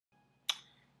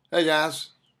Hey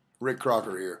guys, Rick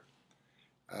Crocker here.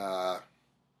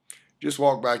 Just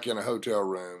walked back in a hotel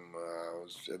room.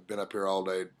 I've been up here all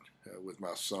day with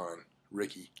my son,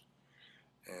 Ricky,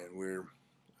 and we're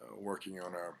working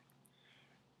on our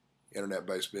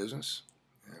internet-based business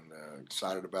and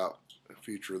excited about the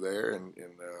future there and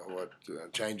what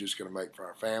changes it's going to make for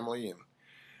our family. And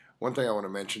one thing I want to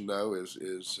mention though is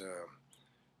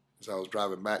as I was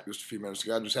driving back just a few minutes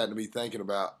ago, I just happened to be thinking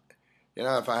about,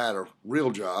 if I had a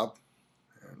real job,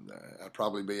 and I'd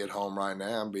probably be at home right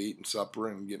now and be eating supper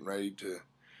and getting ready to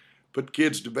put the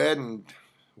kids to bed and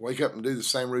wake up and do the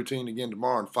same routine again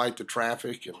tomorrow and fight the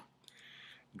traffic and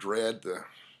dread the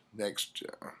next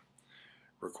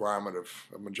requirement of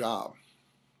my job.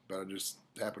 But I just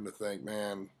happen to think,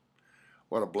 man,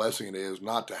 what a blessing it is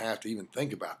not to have to even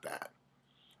think about that.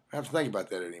 I don't have to think about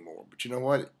that anymore. But you know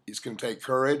what? It's going to take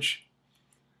courage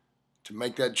to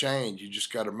make that change. You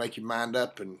just got to make your mind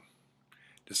up and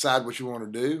decide what you want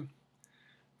to do,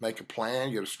 make a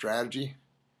plan, get a strategy,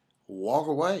 walk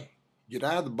away, get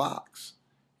out of the box.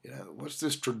 What's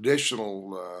this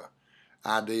traditional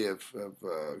idea of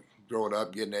growing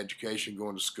up, getting an education,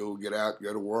 going to school, get out,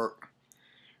 go to work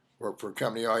for a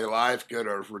company all your life, go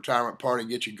to a retirement party,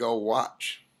 get your gold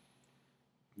watch,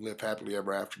 live happily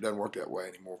ever after? It doesn't work that way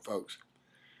anymore, folks.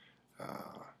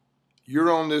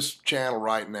 You're on this channel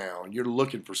right now and you're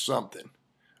looking for something,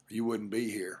 or you wouldn't be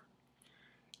here.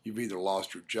 You've either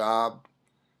lost your job,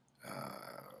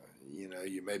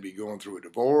 you may be going through a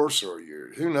divorce, or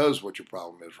who knows what your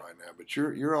problem is right now, but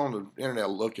you're on the internet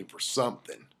looking for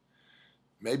something.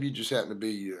 Maybe you just happen to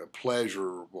be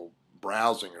pleasurable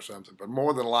browsing or something, but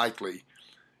more than likely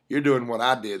you're doing what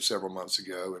I did several months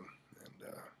ago and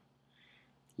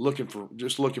looking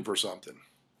for something.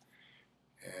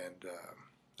 And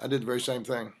I did the very same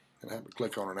thing, and I happened to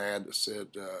click on an ad that said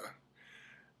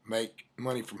make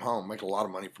money from home, make a lot of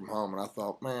money from home, and I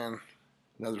thought, man,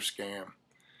 another scam.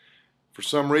 For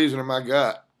some reason in my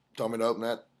gut told me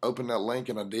to open that link,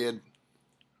 and I did.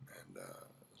 And it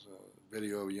was a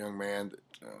video of a young man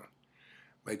that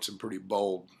made some pretty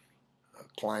bold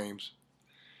claims.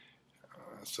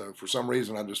 So for some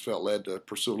reason I just felt led to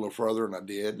pursue a little further, and I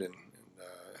did, and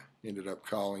ended up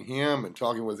calling him and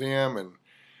talking with him, and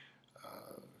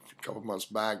a couple of months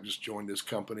back just joined this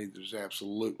company that has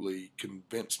absolutely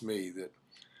convinced me that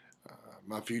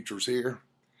my future's here.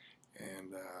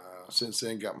 And since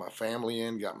then, got my family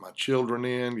in, got my children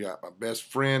in, got my best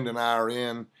friend and I are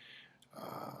in.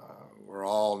 We're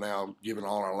all now giving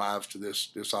all our lives to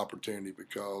this opportunity,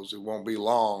 because it won't be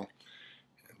long,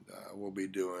 and we'll be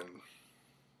doing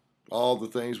all the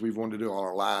things we've wanted to do all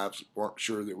our lives. Weren't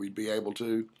sure that we'd be able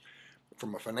to.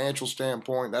 From a financial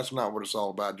standpoint, that's not what it's all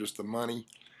about. Just the money.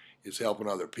 It's helping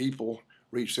other people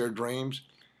reach their dreams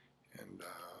and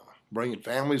bringing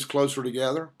families closer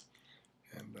together,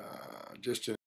 and just